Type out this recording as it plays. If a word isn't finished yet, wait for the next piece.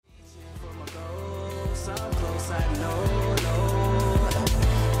So close, I know, no.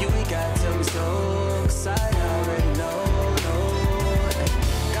 You ain't got to tell me so, 'cause I already know, no.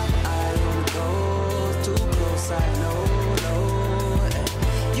 Got my eye on the goal, too close, I know, no.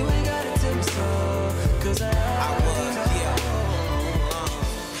 You ain't got to tell me so, 'cause I already know.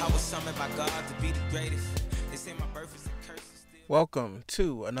 I was summoned by God to be the greatest. They say my birth is a curse. Welcome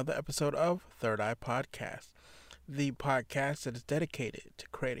to another episode of Third Eye Podcast, the podcast that is dedicated to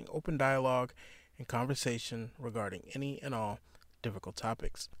creating open dialogue and conversation regarding any and all difficult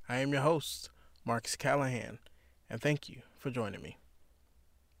topics. I am your host, Marcus Callahan, and thank you for joining me.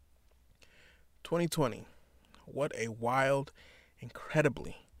 2020, what a wild,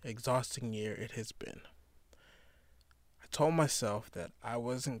 incredibly exhausting year it has been. I told myself that I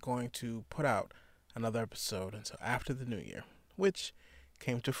wasn't going to put out another episode until after the new year, which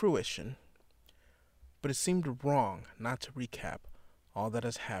came to fruition, but it seemed wrong not to recap all that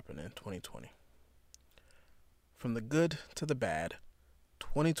has happened in 2020. From the good to the bad,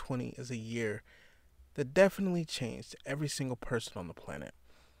 2020 is a year that definitely changed every single person on the planet.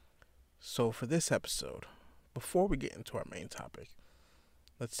 So for this episode, before we get into our main topic,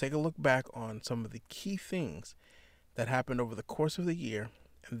 let's take a look back on some of the key things that happened over the course of the year,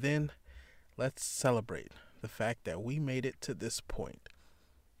 and then let's celebrate the fact that we made it to this point,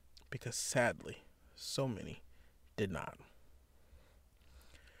 because sadly, so many did not.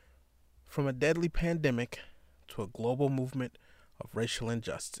 From a deadly pandemic to a global movement of racial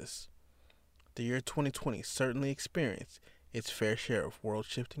injustice, the year 2020 certainly experienced its fair share of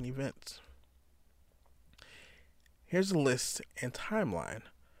world-shifting events. Here's a list and timeline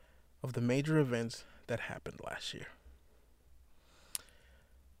of the major events that happened last year.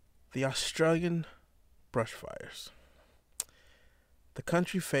 The Australian brushfires. The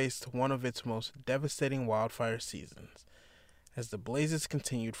country faced one of its most devastating wildfire seasons as the blazes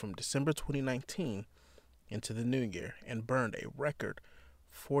continued from December 2019 into the new year and burned a record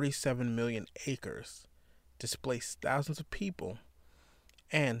 47 million acres, displaced thousands of people,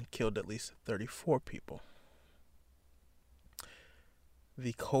 and killed at least 34 people.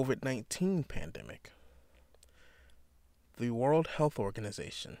 The COVID-19 pandemic. The World Health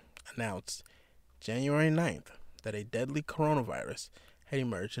Organization announced January 9th that a deadly coronavirus had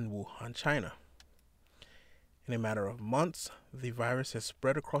emerged in Wuhan, China. In a matter of months, the virus has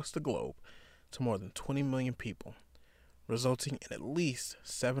spread across the globe to more than 20 million people, resulting in at least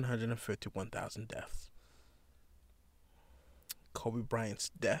 751,000 deaths. Kobe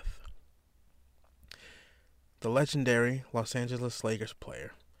Bryant's death. The legendary Los Angeles Lakers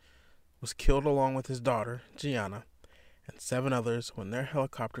player was killed along with his daughter, Gianna, and 7 others when their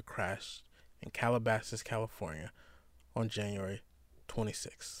helicopter crashed in Calabasas, California on January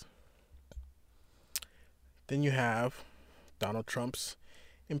 26th. Then you have Donald Trump's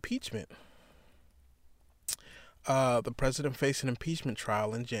impeachment. The president faced an impeachment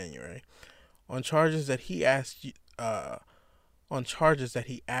trial in January on charges that he asked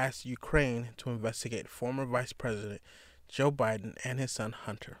Ukraine to investigate former Vice President Joe Biden and his son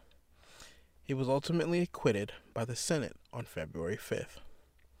Hunter. He was ultimately acquitted by the Senate on February 5th.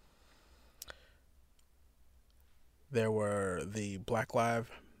 There were the Black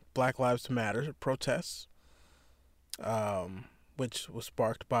Lives Matter protests, which was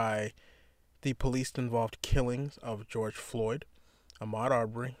sparked by the police-involved killings of George Floyd, Ahmaud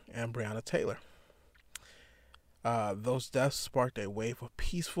Arbery, and Breonna Taylor. Those deaths sparked a wave of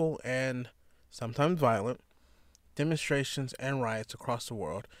peaceful and sometimes violent demonstrations and riots across the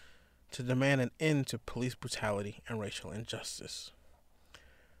world to demand an end to police brutality and racial injustice.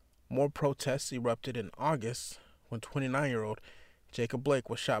 More protests erupted in August when 29-year-old Jacob Blake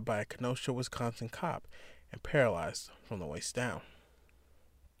was shot by a Kenosha, Wisconsin cop and paralyzed from the waist down.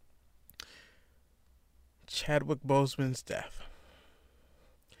 Chadwick Boseman's death.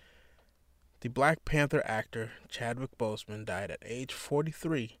 The Black Panther actor Chadwick Boseman died at age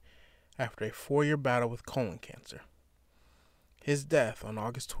 43 after a 4-year battle with colon cancer. His death on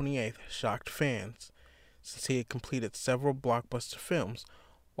August 28th shocked fans since he had completed several blockbuster films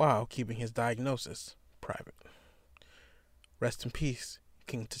while keeping his diagnosis private. Rest in peace,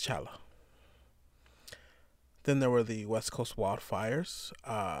 King T'Challa. Then there were the West Coast wildfires.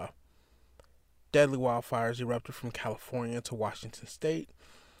 Deadly wildfires erupted from California to Washington State,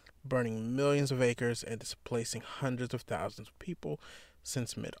 burning millions of acres and displacing hundreds of thousands of people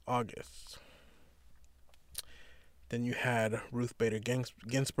since mid-August. Then you had Ruth Bader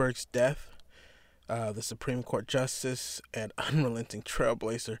Ginsburg's death. The Supreme Court Justice and unrelenting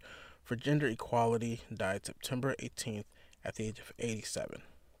trailblazer for gender equality died September 18th at the age of 87.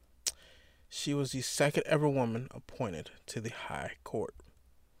 She was the second ever woman appointed to the High Court.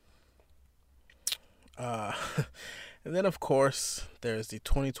 Uh, and then, of course, there's the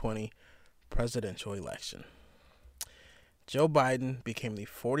 2020 presidential election. Joe Biden became the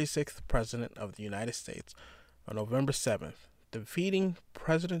 46th president of the United States on November 7th, defeating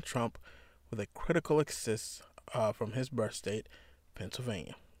President Trump with a critical assist from his birth state,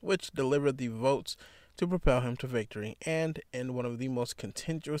 Pennsylvania, which delivered the votes to propel him to victory and in one of the most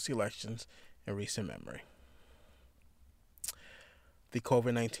contentious elections in recent memory. The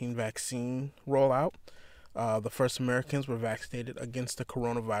COVID-19 vaccine rollout. The first Americans were vaccinated against the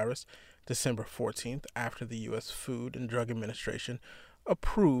coronavirus December 14th after the U.S. Food and Drug Administration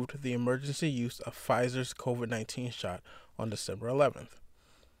approved the emergency use of Pfizer's COVID-19 shot on December 11th.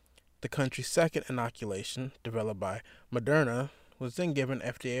 The country's second inoculation, developed by Moderna, was then given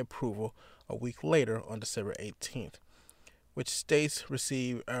FDA approval a week later on December 18th, which states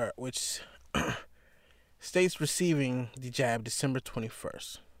receiving the jab December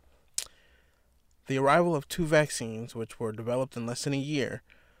 21st. The arrival of two vaccines, which were developed in less than a year,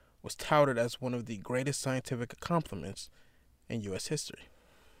 was touted as one of the greatest scientific accomplishments in U.S. history.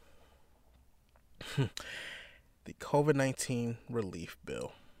 The COVID-19 relief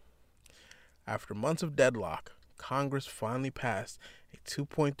bill. After months of deadlock, Congress finally passed a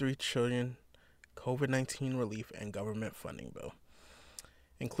 $2.3 trillion COVID-19 relief and government funding bill,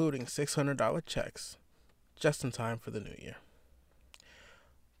 including $600 checks, just in time for the new year.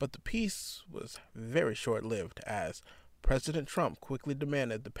 But the peace was very short-lived as President Trump quickly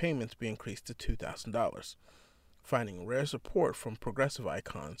demanded the payments be increased to $2,000, finding rare support from progressive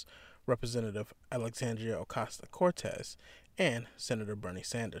icons Representative Alexandria Ocasio-Cortez and Senator Bernie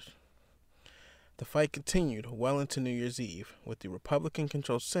Sanders. The fight continued well into New Year's Eve, with the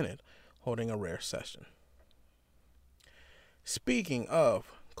Republican-controlled Senate holding a rare session. Speaking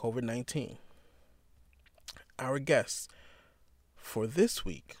of COVID-19, our guest for this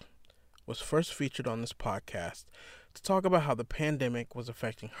week was first featured on this podcast to talk about how the pandemic was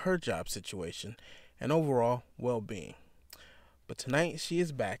affecting her job situation and overall well-being. But tonight she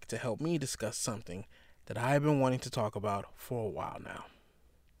is back to help me discuss something that I have been wanting to talk about for a while now.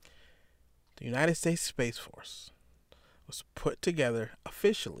 The United States Space Force was put together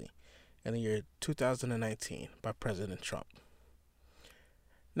officially in the year 2019 by President Trump.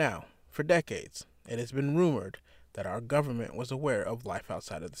 Now, for decades, it has been rumored that our government was aware of life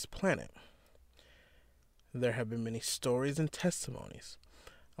outside of this planet. There have been many stories and testimonies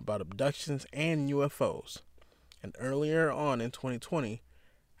about abductions and UFOs, and earlier on in 2020,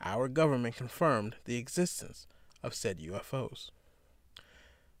 our government confirmed the existence of said UFOs.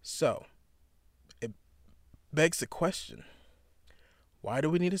 So, it begs the question, why do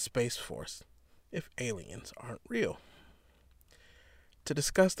we need a space force if aliens aren't real? To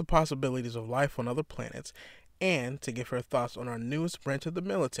discuss the possibilities of life on other planets and to give her thoughts on our newest branch of the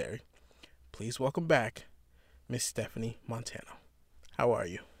military, please welcome back Miss Stephanie Montano. How are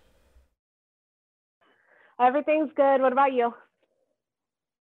you? Everything's good. What about you?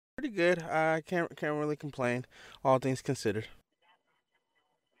 Pretty good. I can't really complain, all things considered.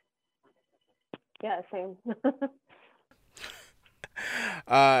 Yeah, same.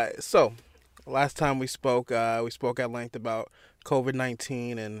 So last time we spoke at length about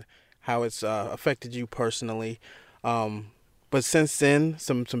COVID-19 and how it's affected you personally. But since then,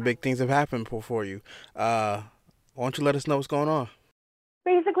 some big things have happened for you. Why don't you let us know what's going on?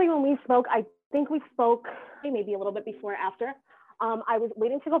 Basically, when we spoke, I think we spoke maybe a little bit before or after. I was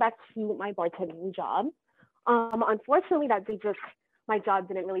waiting to go back to my bartending job. Unfortunately, my job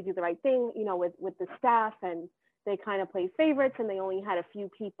didn't really do the right thing, with the staff, and they kind of played favorites, and they only had a few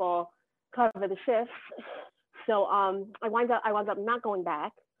people cover the shifts. So I wound up not going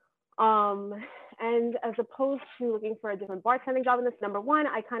back. And as opposed to looking for a different bartending job in this, number one,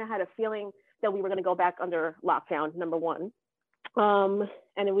 I kind of had a feeling that we were going to go back under lockdown, number one. And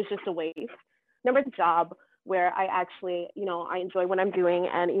it was just a waste. Number two, job where I actually, I enjoy what I'm doing.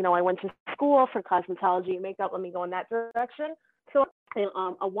 And, I went to school for cosmetology and makeup. Let me go in that direction. So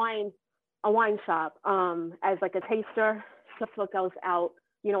a wine shop as like a taster. So what goes out,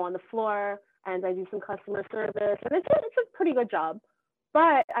 on the floor, and I do some customer service. And it's a pretty good job.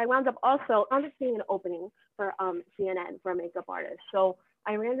 But I wound up also seeing an opening for CNN for a makeup artist. So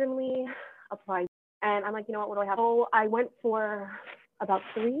I randomly applied, and I'm like, what do I have? So I went for about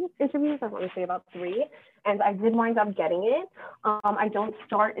 3 interviews. I want to say about 3, and I did wind up getting it. I don't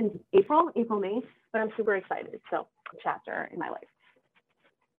start in April, May, but I'm super excited. So chapter in my life.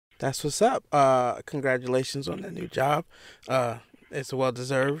 That's what's up. Congratulations on that new job. It's well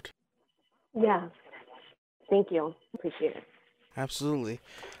deserved. Yeah. Thank you. Appreciate it. Absolutely.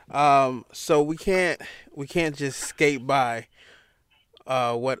 So we can't just skate by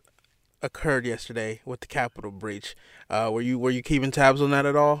what occurred yesterday with the Capitol breach. Were you keeping tabs on that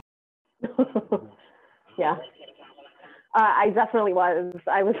at all? Yeah. I definitely was.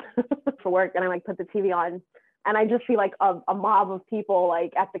 I was for work, and I like put the TV on, and I just see like a mob of people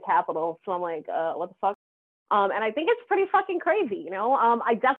like at the Capitol. So I'm like, what the fuck? And I think it's pretty fucking crazy, you know.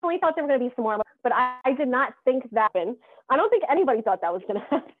 I definitely thought there were gonna be some more, but I did not think that happened. I don't think anybody thought that was gonna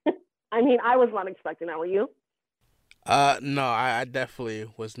happen. I mean, I was not expecting that. Were you? No, I definitely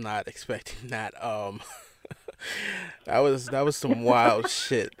was not expecting that. That was some wild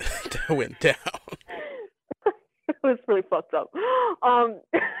shit that went down. It was really fucked up.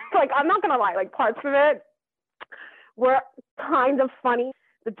 Like I'm not gonna lie, like parts of it were kind of funny.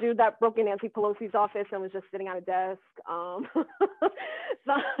 The dude that broke in Nancy Pelosi's office and was just sitting at a desk.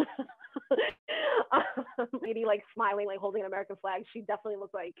 Lady like smiling, like holding an American flag. She definitely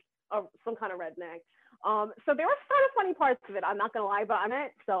looked like some kind of redneck. So there were kind of funny parts of it. I'm not gonna lie, but I'm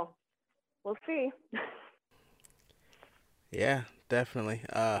it. So we'll see. Yeah, definitely.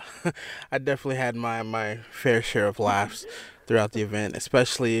 I definitely had my fair share of laughs throughout the event,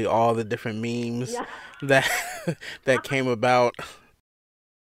 especially all the different memes Yeah. that that came about.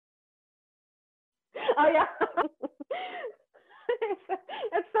 Oh yeah.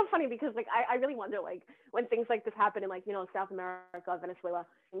 It's so funny because like I really wonder like when things like this happen in like, you know, South America, Venezuela,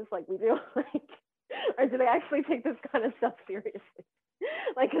 things like we do, like, or do they actually take this kind of stuff seriously?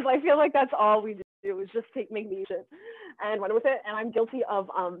 Like, because I feel like that's all we do is just make me shit and run with it. And I'm guilty of,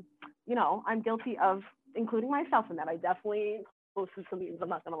 you know, I'm guilty of including myself in that. I definitely posted some memes. I'm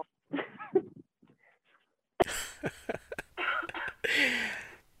not gonna lie.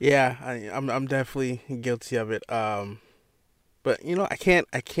 Yeah, I'm definitely guilty of it. But you know, I can't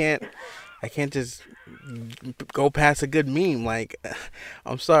just go past a good meme. Like,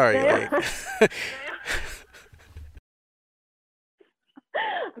 I'm sorry. Yeah. Like,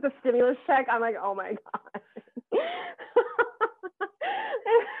 The stimulus check, I'm like, oh my god.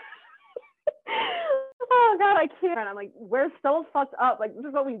 Oh god, I can't. I'm like, we're so fucked up. Like, this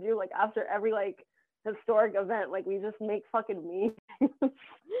is what we do. Like, after every like historic event, like we just make fucking memes. What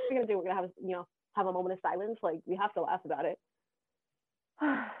we're gonna do? We're gonna have, you know, have a moment of silence. Like, we have to laugh about it.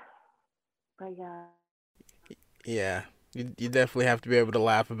 But yeah. yeah, you definitely have to be able to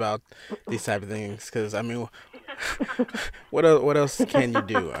laugh about these type of things, because I mean, what else can you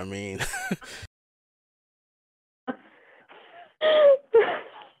do? I mean,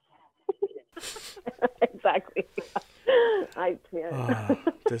 Exactly. I can't.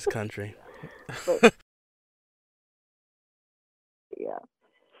 this country. But, yeah.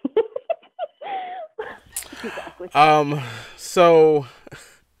 Exactly. So.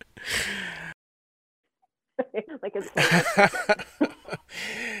 Like it's like,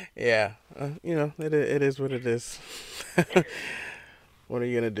 Yeah, you know, it is what it is. What are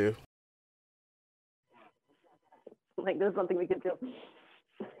you gonna do? there's nothing we could do.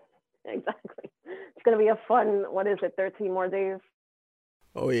 Exactly. It's gonna be a fun. What is it? 13 more days.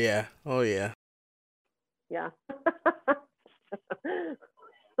 Oh yeah, oh yeah. Yeah.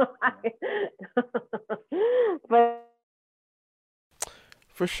 But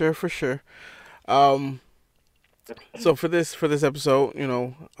For sure, for sure. Um, so for this episode, you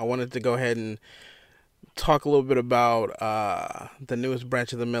know, I wanted to go ahead and talk a little bit about the newest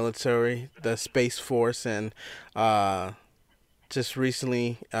branch of the military, the Space Force, and just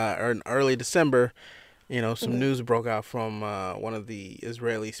recently, or in early December, you know, some news broke out from one of the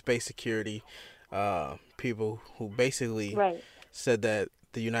Israeli space security people who basically right. said that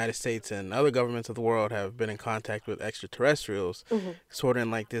the United States and other governments of the world have been in contact with extraterrestrials, sort of in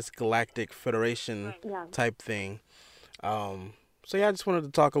like this galactic federation Yeah. type thing. So yeah, I just wanted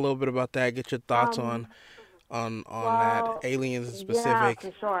to talk a little bit about that, get your thoughts on that, Well, aliens in yeah, specific,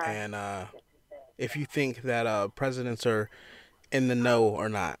 for sure. and if you think that presidents are in the know or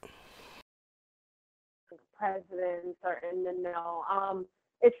not. Presidents are in the know.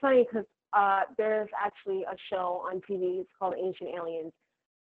 It's funny because there's actually a show on TV. It's called Ancient Aliens,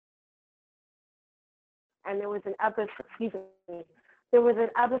 and there was an episode. Excuse me. There was an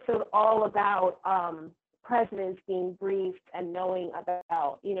episode all about presidents being briefed and knowing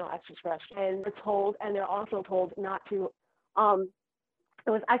about, you know, extraterrestrials. And they're told, and they're also told not to. It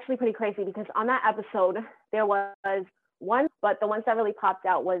was actually pretty crazy because on that episode there was one, but the ones that really popped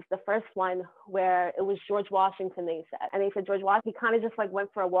out was the first one where it was George Washington, they said. And they said George Washington, he kind of just like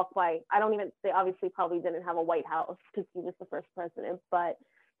went for a walk by, they obviously probably didn't have a White House because he was the first president, but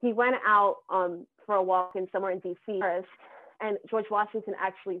he went out for a walk in somewhere in DC first. And George Washington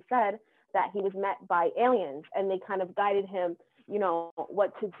actually said that he was met by aliens and they kind of guided him, you know,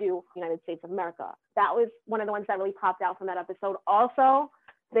 what to do in the United States of America. That was one of the ones that really popped out from that episode. Also,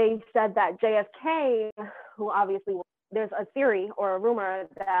 they said that JFK, who obviously, there's a theory or a rumor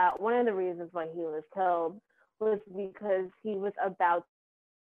that one of the reasons why he was killed was because he was about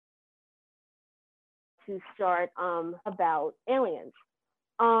to start about aliens.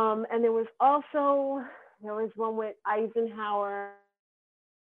 And there was one with Eisenhower.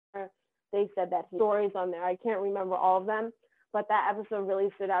 They said that stories on there. I can't remember all of them, but that episode really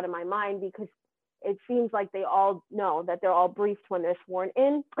stood out in my mind because it seems like they all know that they're all briefed when they're sworn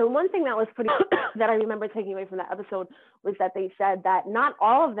in. And one thing that was pretty that I remember taking away from that episode was that they said that not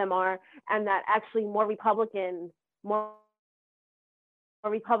all of them are, and that actually more Republican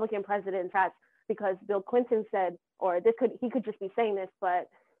presidents has, because Bill Clinton said, or he could just be saying this, but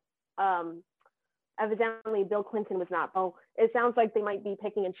evidently Bill Clinton was not. So it sounds like they might be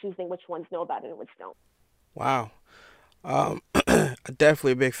picking and choosing which ones know about it and which don't. Wow.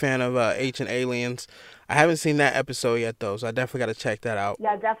 Definitely a big fan of Ancient Aliens. I haven't seen that episode yet though, so I definitely got to check that out.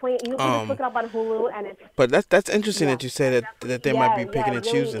 Yeah, definitely. You can just look it up on Hulu, and it's. But that's interesting that you say that they might be picking and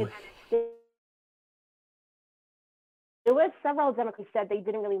choosing. There was several Democrats said they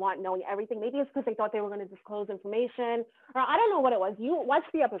didn't really want knowing everything. Maybe it's because they thought they were going to disclose information, or I don't know what it was. You watch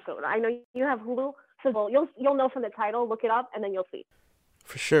the episode. I know you have Hulu, so you'll know from the title. Look it up, and then you'll see.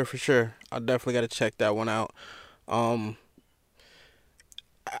 For sure. I definitely got to check that one out.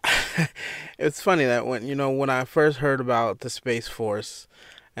 It's funny that when I first heard about the Space Force,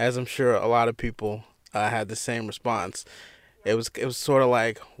 as I'm sure a lot of people had the same response, it was sort of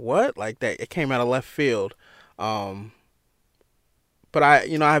like, what? Like that? It came out of left field. But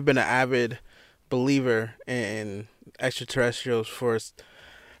I've been an avid believer in extraterrestrials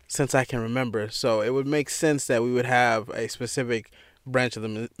since I can remember. So it would make sense that we would have a specific branch of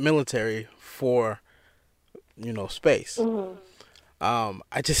the military for, space. Mm-hmm.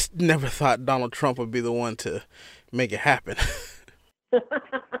 I just never thought Donald Trump would be the one to make it happen.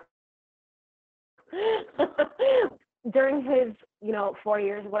 During his, 4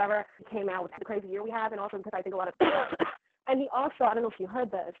 years, whatever, he came out with the crazy year we have, and also because I think a lot of, and he also, I don't know if you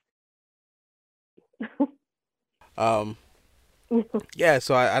heard this. Yeah,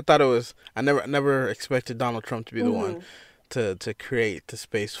 so I thought it was, I never expected Donald Trump to be the mm-hmm. one to create the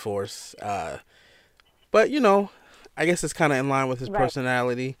Space Force. But, I guess it's kind of in line with his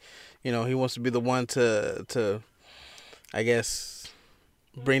personality. He wants to be the one to I guess,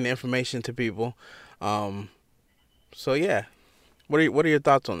 bring the information to people. So yeah, what are your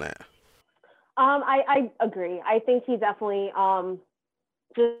thoughts on that? I agree. I think he definitely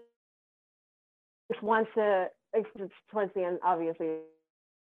just wants to, towards the end, obviously,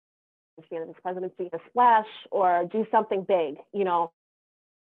 at the end of his presidency, a splash or do something big,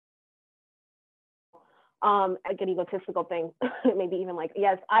 like an egotistical thing, maybe even like,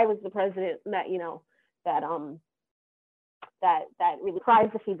 yes, I was the president, that that really cries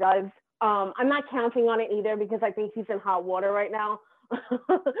if he does. I'm not counting on it either because I think he's in hot water right now.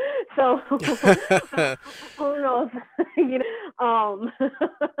 So who knows?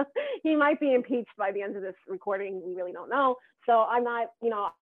 He might be impeached by the end of this recording. We really don't know. So I'm not,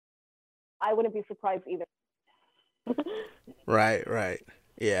 I wouldn't be surprised either. Right.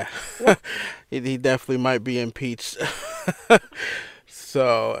 Yeah. He definitely might be impeached.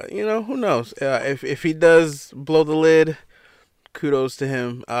 So, who knows? If he does blow the lid, kudos to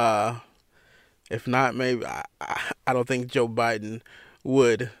him. If not, maybe I don't think Joe Biden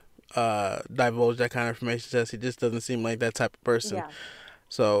would divulge that kind of information to us. He just doesn't seem like that type of person. Yeah.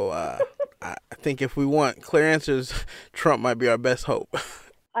 So I think if we want clear answers, Trump might be our best hope.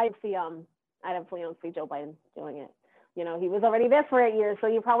 I definitely don't see Joe Biden doing it. He was already there for 8 years, so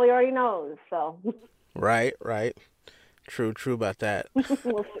you probably already knows. So. Right. True about that.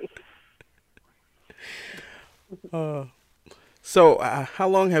 We'll see. So, how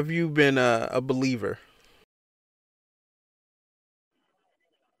long have you been a believer?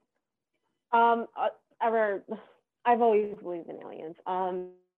 I've always believed in aliens. I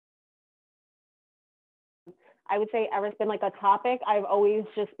would say ever been like a topic. I've always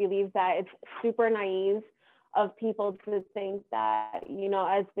just believed that it's super naive of people to think that,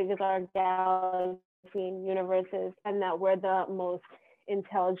 as big as our galaxy and universe is, and that we're the most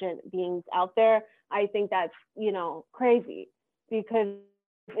intelligent beings out there. I think that's, crazy, because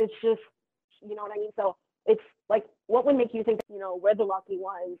it's just, you know what I mean? So it's like, what would make you think that, we're the lucky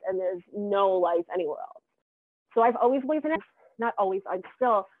ones and there's no life anywhere else? So I've always believed in it. Not always. I'm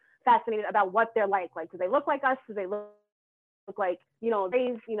still fascinated about what they're like. Like, do they look like us? Do they look like,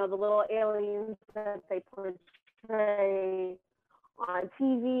 these, the little aliens that they portray on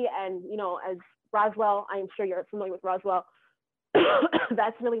TV? And, as Roswell, I'm sure you're familiar with Roswell.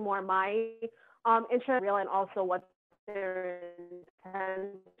 That's really more my interest, and also what their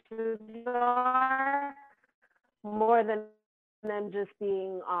intentions are, more than them just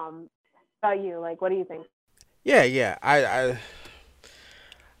being about you. Like, what do you think? Yeah.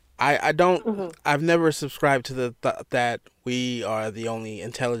 I don't. Hmm. I've never subscribed to the that we are the only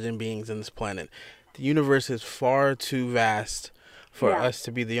intelligent beings in this planet. The universe is far too vast for Yeah, us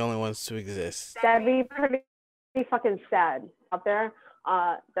to be the only ones to exist. that'd be pretty fucking sad out there.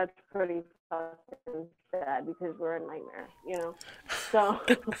 That's pretty fucking sad because we're a nightmare, you know. So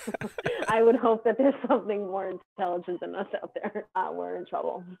I would hope that there's something more intelligent than us out there. We're in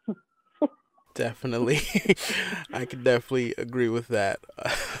trouble. Definitely, I could definitely agree with that.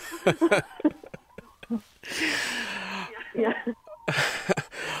 Yeah.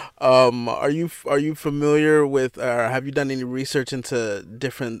 Are you familiar with, or have you done any research into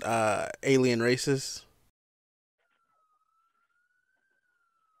different alien races?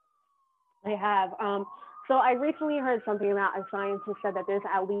 I have. So I recently heard something about a scientist said that there's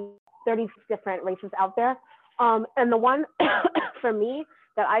at least 30 different races out there. And the one for me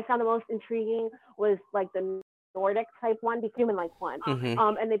that I found the most intriguing was like the Nordic type one, the human-like one.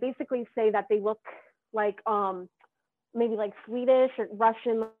 Mm-hmm. And they basically say that they look like maybe like Swedish or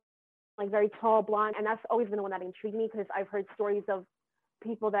Russian, like very tall, blonde. And that's always been the one that intrigued me because I've heard stories of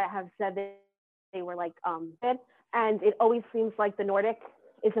people that have said that they were like dead, and it always seems like the Nordic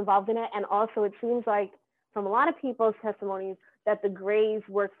is involved in it. And also, it seems like from a lot of people's testimonies that the Greys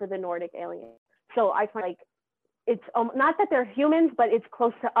work for the Nordic aliens. So I find like it's not that they're humans, but it's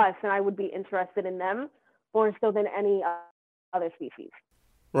close to us, and I would be interested in them more so than any other species.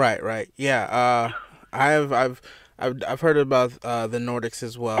 Right. Yeah. I've heard about the Nordics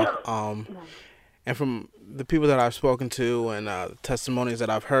as well. Yeah. And from the people that I've spoken to and testimonies that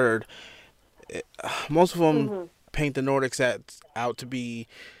I've heard, most of them Mm-hmm. paint the Nordics out to be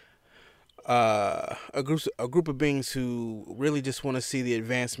a group of beings who really just want to see the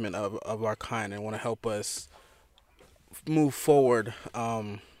advancement of our kind and want to help us move forward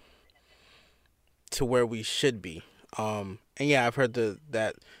to where we should be. And yeah, I've heard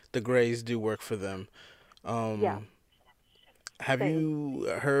that the Greys do work for them. Yeah. Um, have Same. you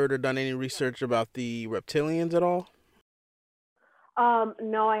heard or done any research about the reptilians at all?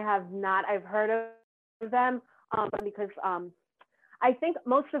 No, I have not. I've heard of them because I think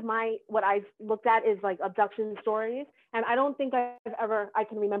most of my what I've looked at is like abduction stories, and I don't think I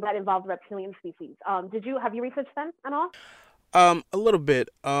can remember that involved reptilian species. Did you have you researched them at all? A little bit.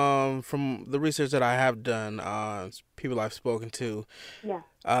 From the research that I have done, people I've spoken to, Yeah.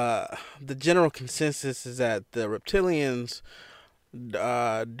 the general consensus is that the reptilians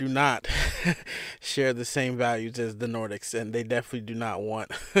do not share the same values as the Nordics, and they definitely do not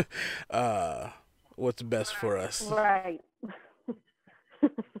want uh, what's best for us. Right.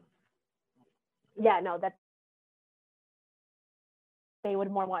 Yeah. No, that they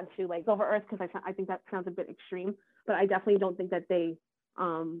would more want to like go over Earth because I think that sounds a bit extreme, but I definitely don't think that they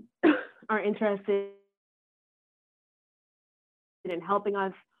um are interested in helping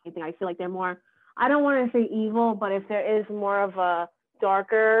us. I think I feel like they're more. I don't want to say evil, but if there is more of a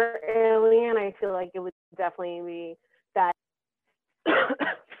darker alien, I feel like it would definitely be that.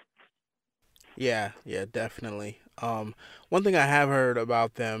 Yeah, definitely. One thing I have heard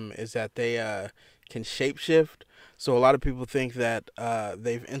about them is that they can shapeshift. So a lot of people think that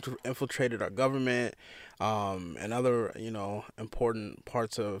they've infiltrated our government and other, important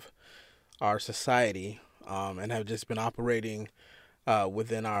parts of our society, and have just been operating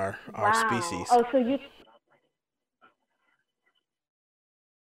within our Wow. species. Oh,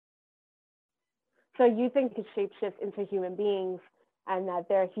 so you think it shapeshift into human beings and that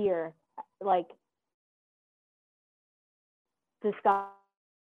they're here, like disguised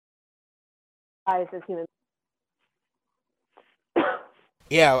as human.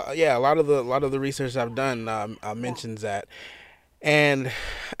 Yeah. A lot of the research I've done Yeah. mentions that, and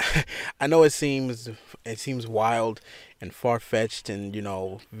I know it seems wild and far fetched and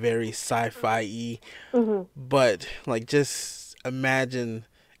very sci-fi-y, Hmm. but like just imagine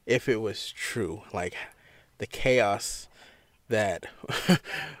if it was true, like the chaos that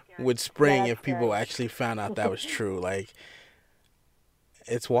would Yeah, spring that's if people scary. actually found out that was true. Like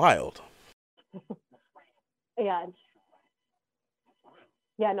it's wild. Yeah.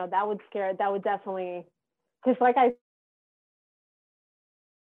 Yeah. No, that would scare. That would definitely. Because, like I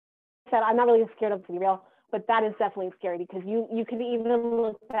said, I'm not really scared of to be real, but that is definitely scary because you could even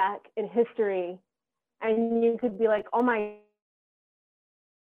look back in history and you could be like, oh my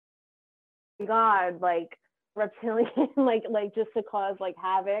god, like reptilian, like just to cause like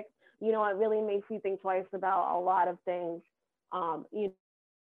havoc. It really makes you think twice about a lot of things. You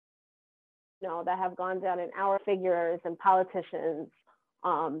that have gone down in our figures and politicians.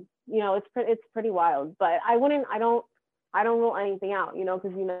 It's pretty wild. But I don't rule anything out,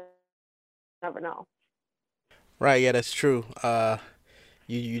 because never know. Right, yeah, that's true.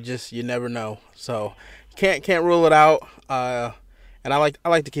 You never know. So can't rule it out. And I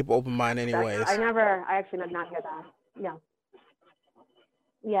like to keep an open mind Exactly. anyways. I actually did not hear that. Yeah.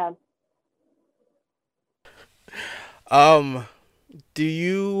 Yeah. Um, do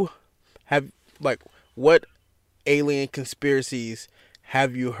you have like what alien conspiracies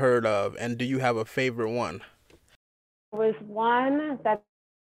have you heard of, and do you have a favorite one? There was one that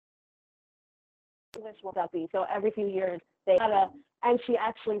English was up. So every few years they had and she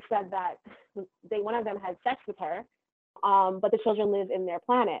actually said that one of them had sex with her, but the children live in their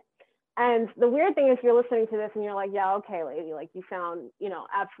planet. And the weird thing is, you're listening to this and you're like, yeah, okay, lady, like you sound,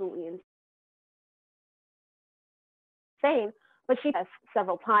 absolutely insane. But she has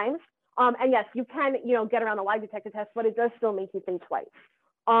several times. And yes, you can, get around the lie detector test, but it does still make you think twice.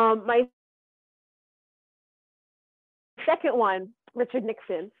 My second one, Richard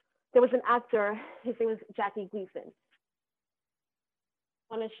Nixon. There was an actor, his name was Jackie Gleason,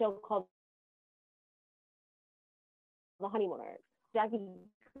 on a show called The Honeymooners. Jackie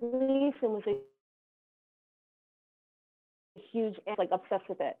Gleason was a huge, like, obsessed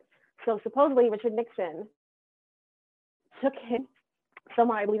with it. So supposedly Richard Nixon took him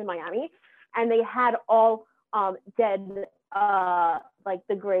somewhere, I believe in Miami, and they had all dead, like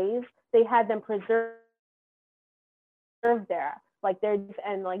the graves, they had them preserved there. Like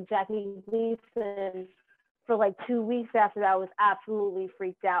and like Jackie Gleason for like 2 weeks after that was absolutely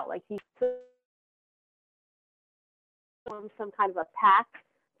freaked out. Like he formed some kind of a pact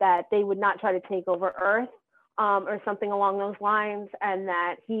that they would not try to take over Earth, or something along those lines, and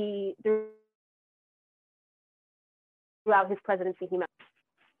that he throughout his presidency he met.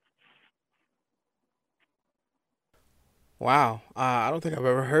 Wow, I don't think I've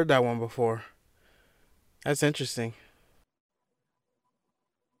ever heard that one before. That's interesting.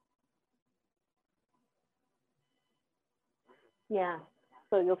 Yeah,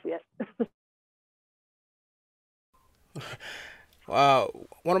 so you'll see it. Uh,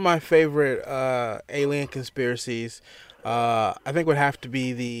 One of my favorite alien conspiracies, I think would have to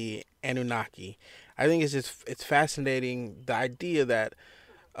be the Anunnaki. I think it's fascinating the idea that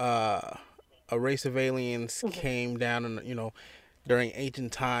uh, a race of aliens Mm-hmm. came down and during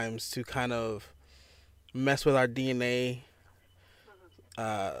ancient times to kind of mess with our DNA,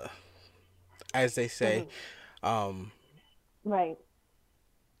 uh, as they say. Mm-hmm. Um, Right.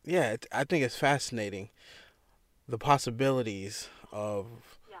 yeah, I think it's fascinating the possibilities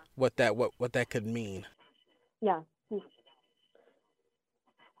of what that could mean. Yeah.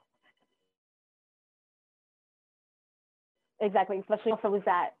 Exactly, especially also with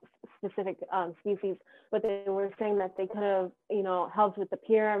that specific species, but they were saying that they could have, helped with the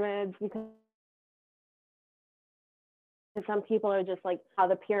pyramids, because some people are just like how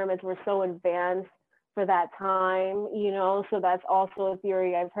the pyramids were so advanced for that time, so that's also a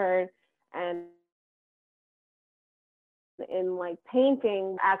theory I've heard. And in like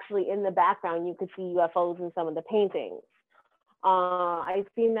painting, actually in the background, you could see UFOs in some of the paintings. I've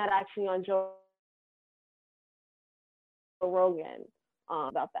seen that actually on Joe Rogan,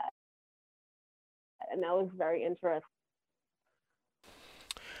 about that, and that was very interesting.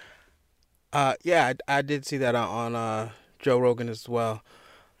 Yeah, I did see that on Joe Rogan as well.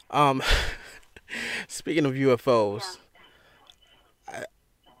 Um, Speaking of UFOs, I,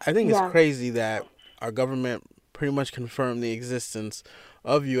 I think it's Yeah. crazy that our government pretty much confirmed the existence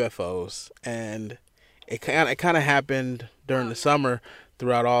of UFOs, and it kind of happened during the summer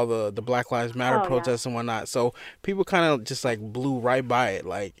throughout all the Black Lives Matter Oh yeah. protests and whatnot. So people kind of just like blew right by it,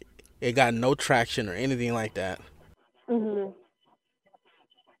 like it got no traction or anything like that. Mhm.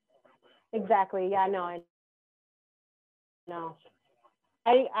 Exactly. Yeah. No. I know.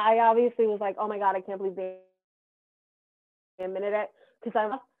 I obviously was like, oh my god, I can't believe they admitted it,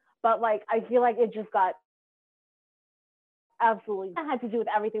 because but like I feel like it just got absolutely, that had to do with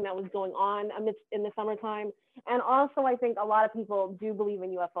everything that was going on amidst in the summertime, and also I think a lot of people do believe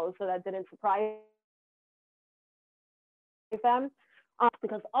in UFOs, so that didn't surprise them,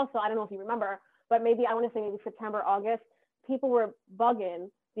 because also I don't know if you remember, but maybe I want to say maybe September, August, people were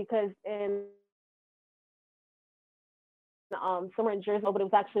bugging because in somewhere in Jersey, but it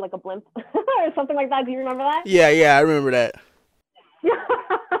was actually like a blimp or something like that. Do you remember that? Yeah, yeah, I remember that.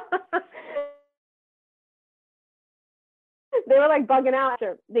 They were like bugging out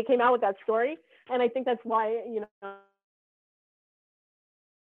after they came out with that story, and I think that's why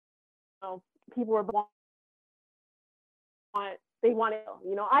people were want they want it.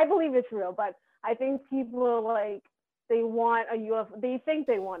 You know, I believe it's real, but I think people like they want a UFO. They think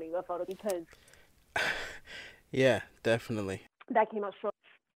they want a UFO photo because Yeah, definitely. that came out short.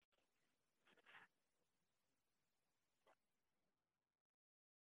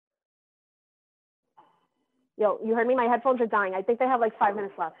 Yo, you heard me? My headphones are dying. I think they have like 5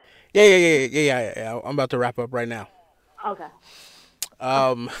 minutes left. Yeah. I'm about to wrap up right now. Okay.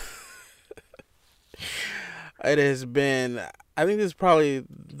 It has been, I think this is probably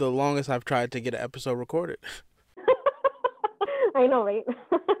the longest I've tried to get an episode recorded. I know, right?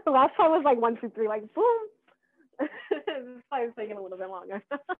 Last time was like 1, 2, 3, like boom. This time is taking a little bit longer.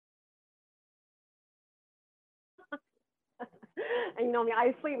 And you know me,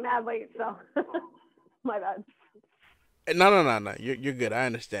 I sleep mad late, so my bad. No. You're good. I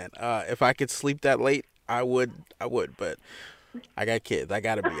understand. If I could sleep that late, I would, but I got kids. I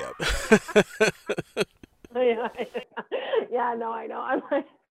gotta be up. Yeah, no, I know. I'm like,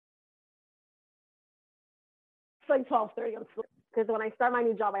 it's like 12:30. I'm still, because when I start my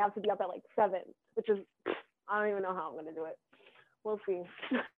new job, I have to be up at like 7, which is, I don't even know how I'm gonna do it. We'll see.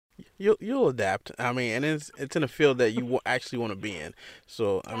 You'll adapt. I mean, and it's in a field that you actually want to be in.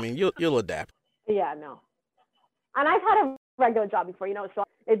 So I mean, you'll adapt. Yeah, no. And I've had a regular job before, you know, so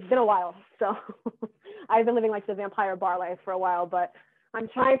it's been a while. So I've been living like the vampire bar life for a while, but I'm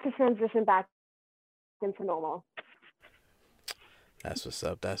trying to transition back into normal. That's what's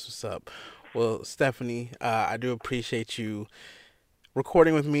up. Well, Stephanie, I do appreciate you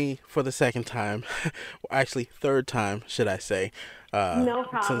recording with me for the second time. Well, actually, third time, should I say. No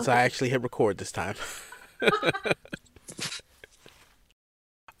problem. Since I actually hit record this time.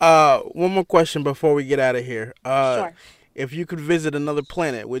 One more question before we get out of here. Sure. If you could visit another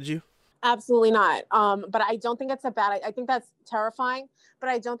planet, would you? Absolutely not. But I don't think it's a bad, I think that's terrifying, but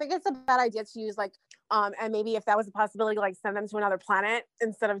I don't think it's a bad idea to use like, and maybe if that was a possibility, like send them to another planet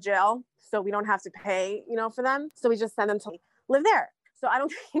instead of jail. So we don't have to pay, you know, for them. So we just send them to live there. So I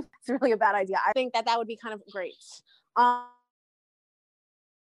don't think it's really a bad idea. I think that would be kind of great. But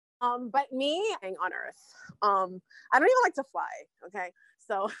me on Earth, I don't even like to fly. Okay.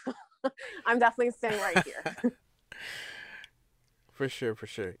 So I'm definitely staying right here. For sure.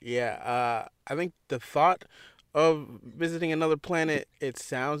 Yeah. I think the thought of visiting another planet, it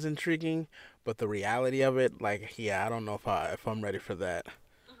sounds intriguing, but the reality of it, like, yeah, I don't know if I'm ready for that.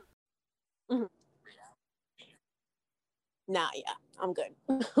 Mm-hmm. Nah, yeah, I'm good.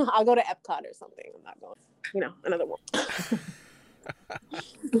 I'll go to Epcot or something. I'm not going, you know, another one.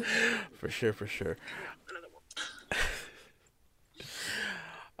 For sure.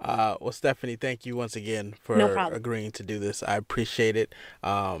 Well, Stephanie, thank you once again for agreeing to do this. I appreciate it.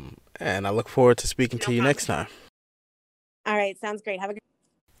 And I look forward to speaking to you next time. All right. Sounds great. Have a good.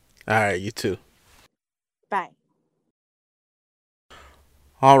 All right. You too. Bye.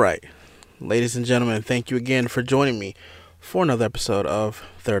 All right. Ladies and gentlemen, thank you again for joining me for another episode of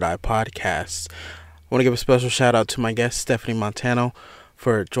Third Eye Podcasts. I want to give a special shout out to my guest, Stephanie Montano,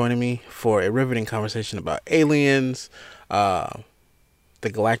 for joining me for a riveting conversation about aliens, the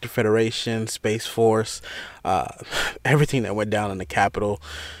Galactic Federation, Space Force, everything that went down in the Capitol.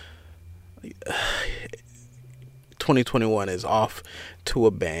 2021 is off to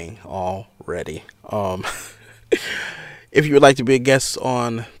a bang already. If you would like to be a guest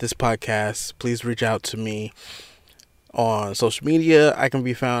on this podcast, please reach out to me on social media. I can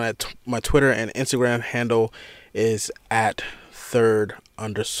be found at my Twitter and Instagram handle is at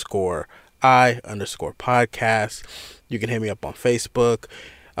 _I_podcast. You can hit me up on Facebook.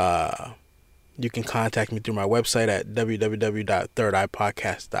 You can contact me through my website at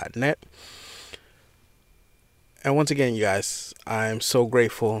www.thirdeyepodcast.net. And once again, you guys, I'm so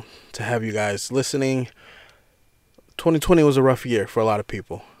grateful to have you guys listening. 2020 was a rough year for a lot of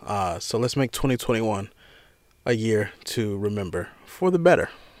people. So let's make 2021 a year to remember for the better.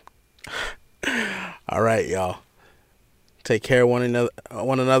 All right, y'all. Take care of one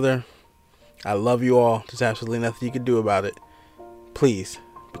another. I love you all. There's absolutely nothing you can do about it. Please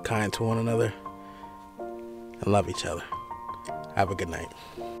be kind to one another and love each other. Have a good night.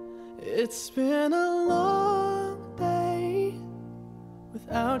 It's been a long day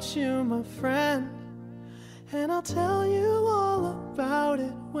without you, my friend, and I'll tell you all about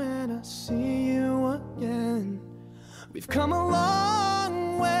it when I see you again. We've come a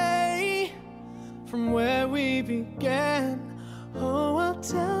long way from where we began. Oh, I'll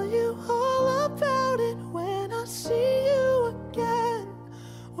tell you all about it when I see you again.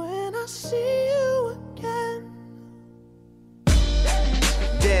 When I see you again.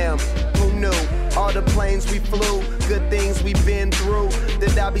 Damn, who knew? All all the planes we flew, good things we've been through,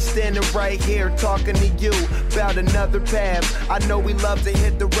 that I'll be standing right here talking to you about another path. I know we love to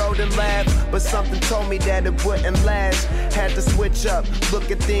hit the road and laugh, but something told me that it wouldn't last. Had to switch up,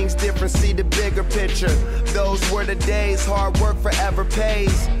 look at things different, see the bigger picture. Those were the days, hard work forever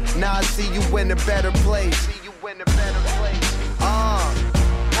pays. Now I see you in a better place.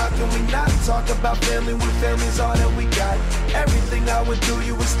 How can we not talk about family when family's all that we got? Everything I went through,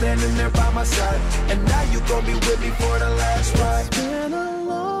 you were standing there by my side, and now you gon' be with me for the last ride. It's been a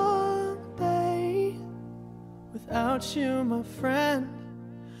long day without you, my friend,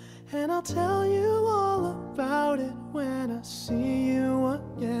 and I'll tell you all about it when I see you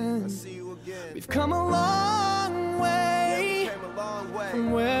again. We've come a long way,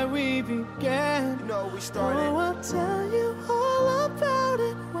 from where we began. You know, we started. Oh, I'll tell you all about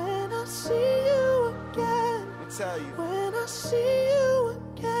it when I see you again. I'll tell you. When I see you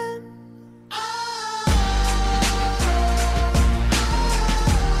again.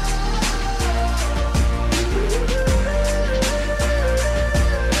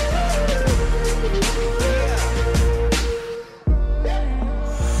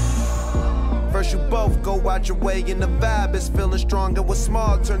 First you both go out your way and the vibe is feeling strong, and what's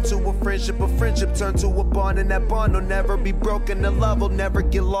small turn to a friendship turn to a bond, and that bond will never be broken, the love will never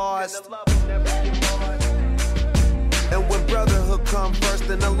get lost. And when brotherhood come first,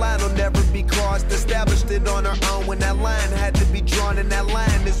 then the line will never be crossed. Established it on our own when that line had to be drawn, and that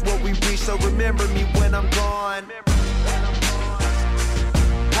line is what we reach, so remember me when I'm gone.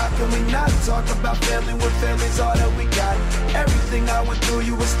 How can we not talk about family when family's all that we got? Everything I went through,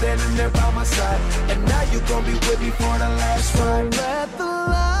 you were standing there by my side, and now you gon' be with me for the last ride. Let the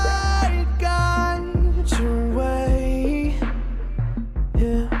light guide your way.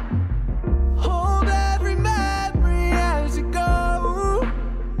 Yeah. Hold every memory as you go,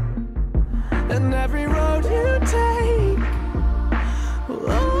 and every road you take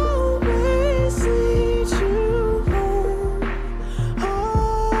will always lead you home.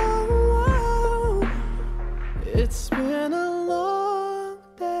 Oh, it's been a long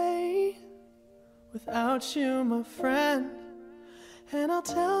day without you, my friend, and I'll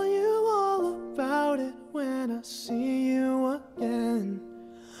tell you all about it when I see you again.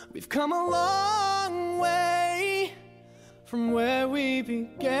 We've come a long way from where we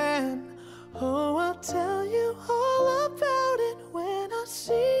began. Oh, I'll tell you all